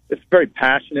 It's a very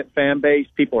passionate fan base.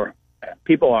 People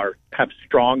have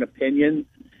strong opinions,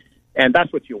 and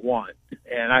that's what you want.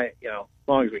 And as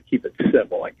long as we keep it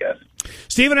civil, I guess.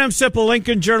 Stephen M. Sipple,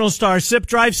 Lincoln Journal-Star. Sip,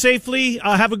 drive safely.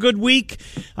 Have a good week.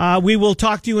 We will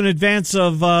talk to you in advance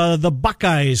of the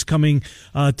Buckeyes coming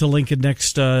to Lincoln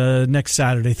next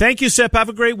Saturday. Thank you, Sip. Have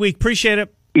a great week. Appreciate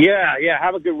it. Yeah.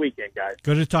 Have a good weekend, guys.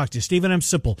 Good to talk to you. Stephen M.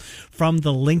 Sipple from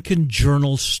the Lincoln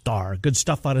Journal-Star. Good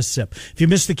stuff out of Sip. If you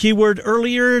missed the keyword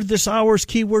earlier, this hour's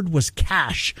keyword was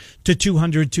cash to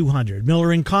 200-200.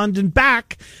 Miller and Condon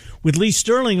back with Lee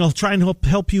Sterling. I'll try and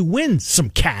help you win some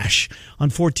cash on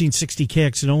 1460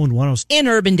 KXNO and 106 in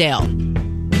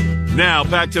Urbandale. Now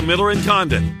back to Miller and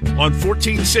Condon on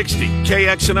 1460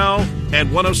 KXNO and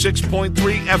 106.3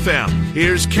 FM.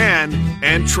 Here's Ken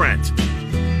and Trent.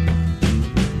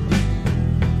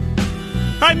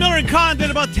 All right, Miller and Condon,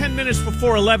 about 10 minutes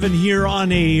before 11 here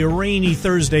on a rainy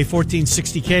Thursday,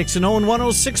 1460 KXNO and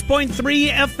 106.3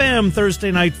 FM.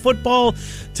 Thursday night football.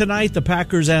 Tonight, the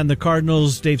Packers and the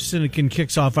Cardinals. Dave Sinekin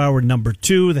kicks off hour number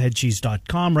 2,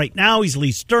 theheadcheese.com. Right now, he's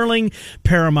Lee Sterling,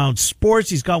 Paramount Sports.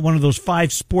 He's got one of those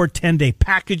 5-sport 10-day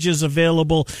packages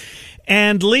available.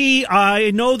 And Lee,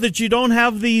 I know that you don't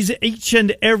have these each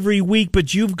and every week,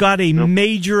 but you've got a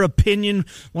major opinion,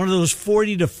 one of those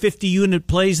 40 to 50 unit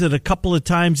plays that a couple of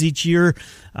times each year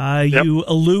you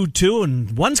allude to,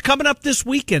 and one's coming up this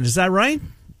weekend. Is that right?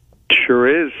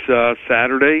 Sure is.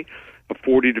 Saturday, a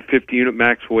 40 to 50 unit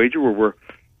max wager where we're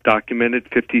documented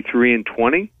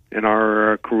 53-20 in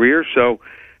our career. So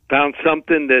found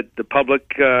something that the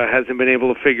public hasn't been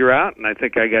able to figure out, and I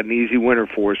think I got an easy winner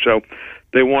for. So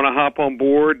they want to hop on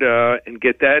board and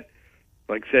get that.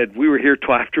 Like I said, we were here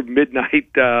till after midnight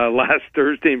last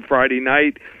Thursday and Friday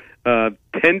night.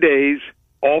 10 days,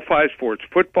 all 5 sports: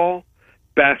 football,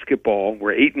 basketball.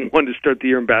 We're 8-1 to start the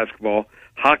year in basketball.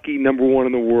 Hockey, number 1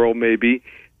 in the world, maybe.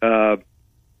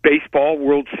 Baseball,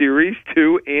 World Series,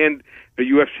 too, and a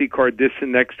UFC card this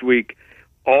and next week.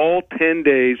 All 10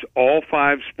 days, all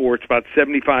 5 sports, about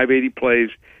 75, 80 plays,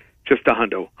 just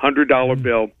 $100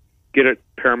 bill. Get it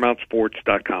at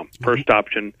ParamountSports.com. First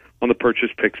option on the purchase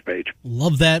picks page.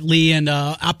 Love that, Lee, and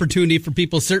opportunity for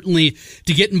people certainly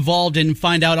to get involved and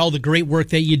find out all the great work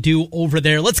that you do over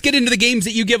there. Let's get into the games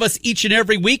that you give us each and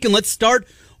every week, and let's start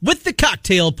with the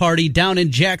cocktail party down in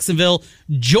Jacksonville,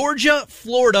 Georgia,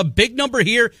 Florida. Big number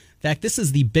here. In fact, this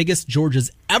is the biggest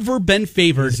Georgia's ever been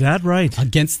favored. Is that right?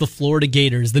 Against the Florida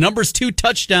Gators. The number's 2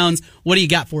 touchdowns. What do you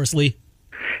got for us, Lee?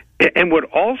 And what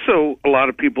also a lot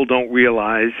of people don't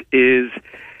realize is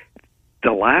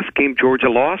the last game Georgia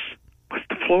lost was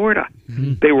to Florida.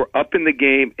 Mm-hmm. They were up in the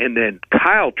game, and then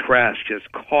Kyle Trask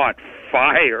just caught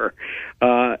fire,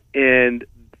 and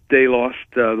they lost.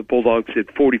 The Bulldogs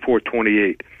at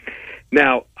 44-28.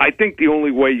 Now, I think the only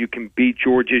way you can beat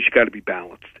Georgia is you got to be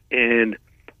balanced. And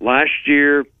last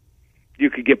year,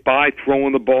 you could get by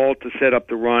throwing the ball to set up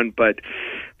the run, but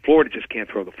Florida just can't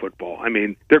throw the football. I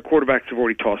mean, their quarterbacks have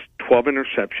already tossed 12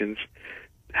 interceptions.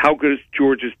 How good is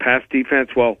Georgia's pass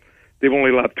defense? Well, they've only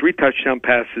allowed 3 touchdown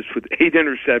passes with 8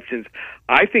 interceptions.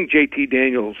 I think JT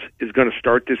Daniels is going to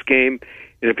start this game,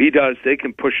 and if he does, they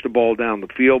can push the ball down the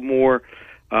field more.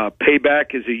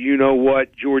 Payback is a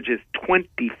you-know-what. Georgia's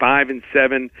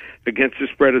 25-7 against the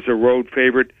spread as a road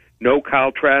favorite. No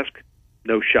Kyle Trask.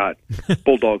 No shot.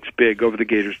 Bulldogs big over the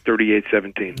Gators,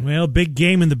 38-17. Well, big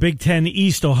game in the Big Ten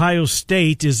East. Ohio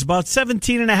State is about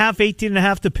 17.5,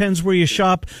 18.5, depends where you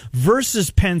shop, versus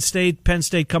Penn State. Penn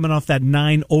State coming off that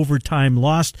 9 overtime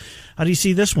loss. How do you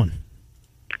see this one?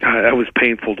 That was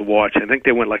painful to watch. I think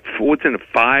they went like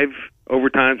 5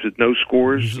 overtimes with no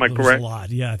scores. Am I correct? A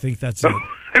lot. Yeah, I think that's it.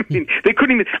 I mean, they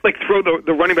couldn't even throw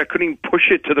the running back. Couldn't even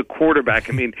push it to the quarterback.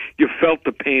 I mean, you felt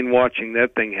the pain watching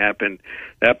that thing happen,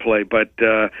 that play. But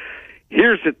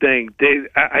here's the thing: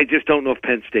 I just don't know if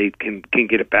Penn State can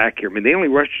get it back here. I mean, they only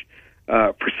rushed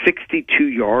for 62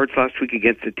 yards last week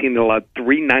against a team that allowed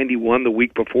 391 the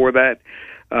week before that.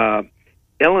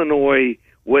 Illinois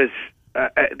was.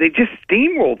 They just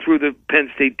steamrolled through the Penn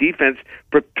State defense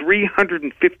for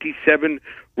 357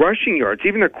 rushing yards.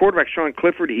 Even their quarterback, Sean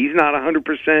Clifford, he's not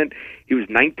 100%. He was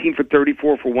 19 for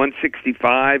 34 for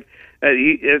 165.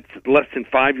 It's less than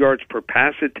 5 yards per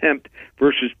pass attempt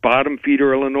versus bottom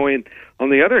feeder Illinois. And on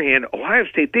the other hand, Ohio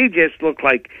State, they just look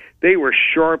like they were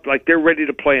sharp, like they're ready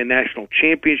to play a national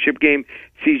championship game.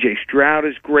 C.J. Stroud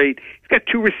is great. He's got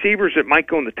 2 receivers that might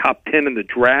go in the top 10 in the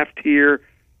draft here.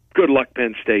 Good luck,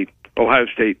 Penn State. Ohio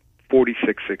State,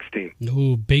 46-16.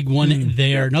 Oh, big one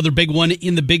there. Another big one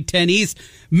in the Big Ten East.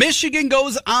 Michigan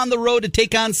goes on the road to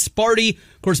take on Sparty.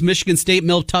 Of course, Michigan State,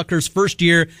 Mel Tucker's first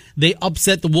year. They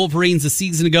upset the Wolverines a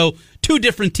season ago. 2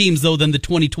 different teams, though, than the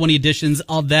 2020 editions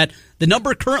of that. The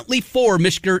number currently 4,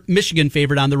 Michigan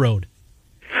favored on the road.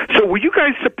 So were you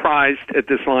guys surprised at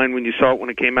this line when you saw it when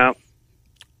it came out?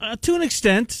 To an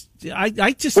extent.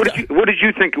 I just. What did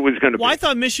you think it was going to be? Well, I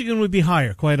thought Michigan would be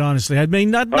higher, quite honestly. I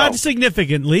mean, not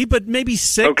significantly, but maybe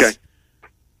 6.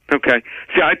 Okay.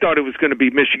 See, I thought it was going to be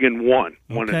Michigan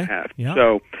 1.5. Yeah.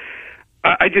 So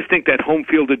I just think that home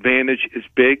field advantage is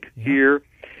big here.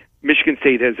 Michigan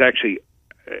State has actually,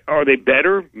 are they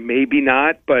better? Maybe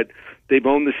not, but they've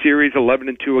owned the series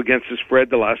 11-2 against the spread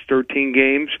the last 13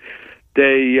 games.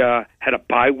 They had a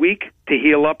bye week to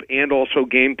heal up and also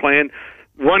game plan.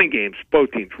 Running games,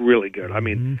 both teams really good. I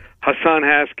mean, Hassan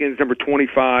Haskins, number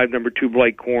 25, number 2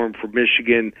 Blake Corum for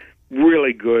Michigan,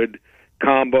 really good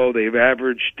combo. They've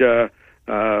averaged, a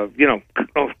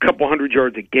couple hundred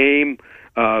yards a game,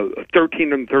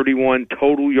 13 and 31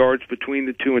 total yards between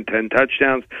the two and 10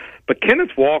 touchdowns. But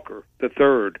Kenneth Walker, the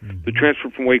third, the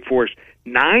transfer from Wake Forest,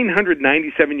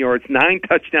 997 yards, 9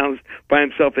 touchdowns by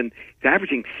himself, and he's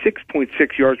averaging 6.6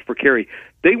 yards per carry.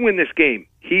 They win this game.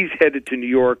 He's headed to New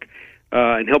York,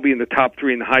 and he'll be in the top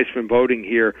 3 in the Heisman voting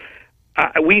here.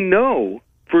 We know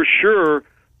for sure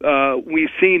we've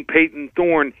seen Peyton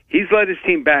Thorne. He's led his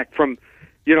team back from,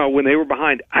 when they were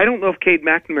behind. I don't know if Cade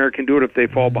McNamara can do it if they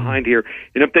fall behind here.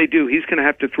 And if they do, he's going to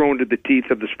have to throw into the teeth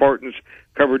of the Spartans'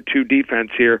 covered 2 defense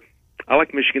here. I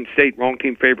like Michigan State, wrong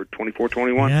team favorite,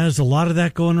 24-21. Yeah, there's a lot of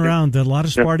that going around. A lot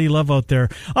of Sparty love out there.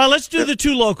 Let's do the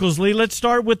 2 locals, Lee. Let's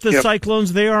start with the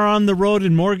Cyclones. They are on the road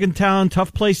in Morgantown.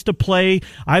 Tough place to play.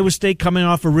 Iowa State coming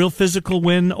off a real physical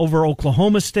win over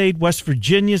Oklahoma State. West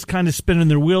Virginia's kind of spinning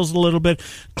their wheels a little bit.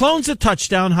 Clones a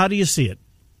touchdown. How do you see it?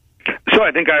 So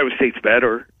I think Iowa State's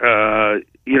better.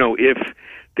 If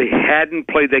they hadn't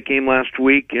played that game last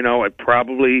week, I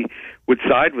probably would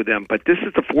side with them. But this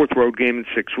is the 4th road game in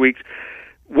 6 weeks.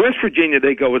 West Virginia,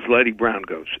 they go as Letty Brown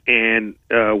goes. And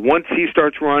once he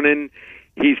starts running,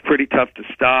 he's pretty tough to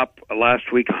stop.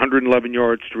 Last week, 111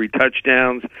 yards, 3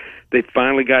 touchdowns. They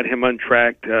finally got him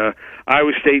untracked.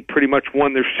 Iowa State pretty much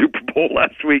won their Super Bowl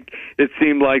last week. It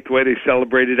seemed like the way they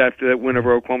celebrated after that win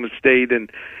over Oklahoma State. And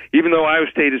even though Iowa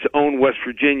State has owned West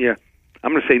Virginia,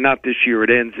 I'm going to say not this year. It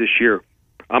ends this year.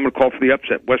 I'm going to call for the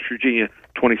upset. West Virginia,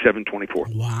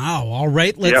 27-24. Wow. All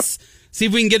right. Let's see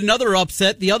if we can get another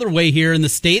upset the other way here in the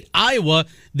state. Iowa,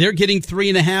 they're getting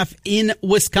 3.5 in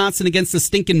Wisconsin against the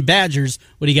stinking Badgers.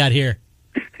 What do you got here?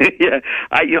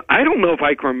 I don't know if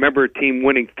I can remember a team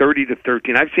winning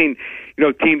 30-13. I've seen,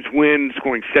 teams win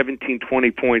scoring 17,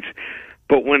 20 points.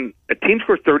 But when a team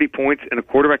scores 30 points and a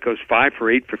quarterback goes 5 for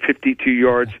 8 for 52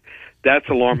 yards, that's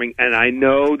alarming. And I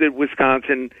know that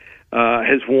Wisconsin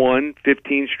has won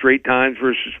 15 straight times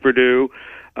versus Purdue.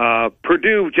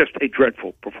 Purdue, just a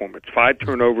dreadful performance. 5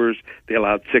 turnovers. They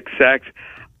allowed 6 sacks.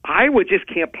 Iowa just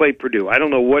can't play Purdue. I don't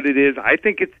know what it is. I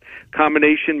think it's a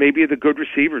combination maybe of the good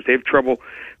receivers. They have trouble.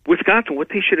 Wisconsin, what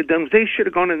they should have done was they should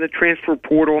have gone in the transfer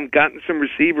portal and gotten some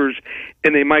receivers,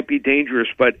 and they might be dangerous.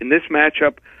 But in this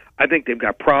matchup, I think they've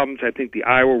got problems. I think the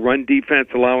Iowa run defense,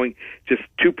 allowing just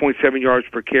 2.7 yards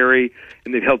per carry,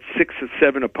 and they've held 6 of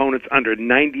 7 opponents under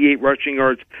 98 rushing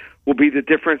yards, will be the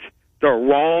difference. The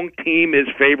wrong team is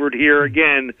favored here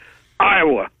again.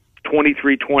 Iowa,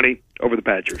 23-20 over the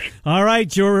Badgers. All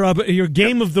right, your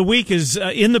game of the week is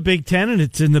in the Big Ten, and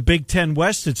it's in the Big Ten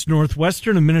West. It's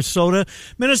Northwestern and Minnesota.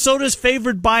 Minnesota's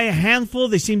favored by a handful.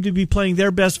 They seem to be playing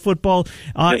their best football.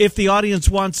 If the audience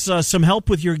wants some help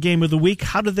with your game of the week,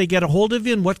 how do they get a hold of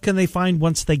you, and what can they find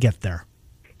once they get there?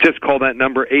 Just call that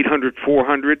number,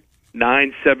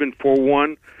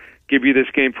 800-400-9741. Give you this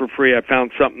game for free. I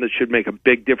found something that should make a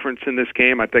big difference in this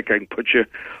game. I think I can put you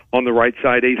on the right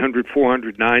side,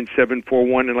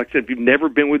 800-400-9741. And like I said, if you've never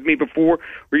been with me before,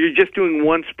 or you're just doing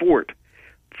one sport,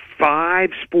 5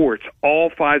 sports,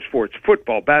 all 5 sports,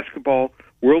 football, basketball,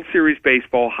 World Series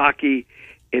baseball, hockey,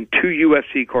 and 2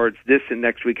 UFC cards this and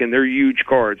next week, and they're huge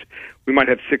cards. We might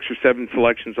have 6 or 7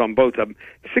 selections on both of them.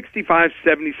 65,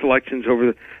 70 selections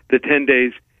over the 10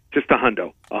 days, just a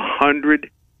 $100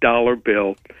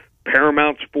 bill.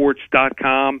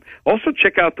 ParamountSports.com. Also,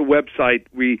 check out the website.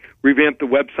 We revamped the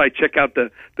website. Check out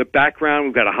the background.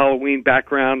 We've got a Halloween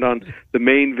background on the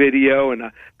main video, and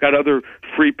I've got other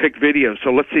free pick videos.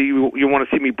 So let's see, you want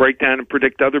to see me break down and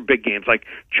predict other big games like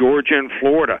Georgia and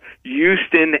Florida,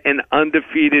 Houston and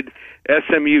undefeated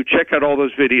SMU. Check out all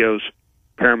those videos.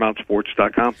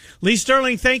 ParamountSports.com. Lee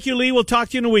Sterling, thank you, Lee. We'll talk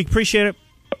to you in a week. Appreciate it.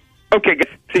 Okay, guys.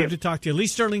 See you. Good to talk to you. Lee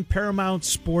Sterling,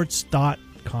 ParamountSports.com.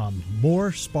 More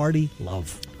Sparty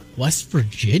love. West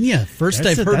Virginia. First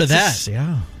I've heard of that.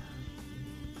 Yeah.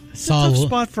 It's a tough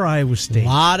spot for Iowa State. A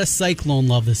lot of Cyclone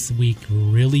love this week.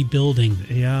 Really building.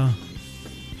 Yeah.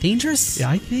 Dangerous? Yeah,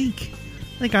 I think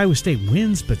Iowa State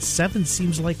wins, but 7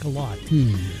 seems like a lot.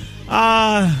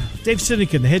 Dave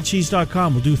Sinekin,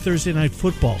 theheadcheese.com. We'll do Thursday Night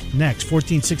Football next.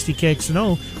 1460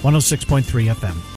 KXNO, 106.3 FM.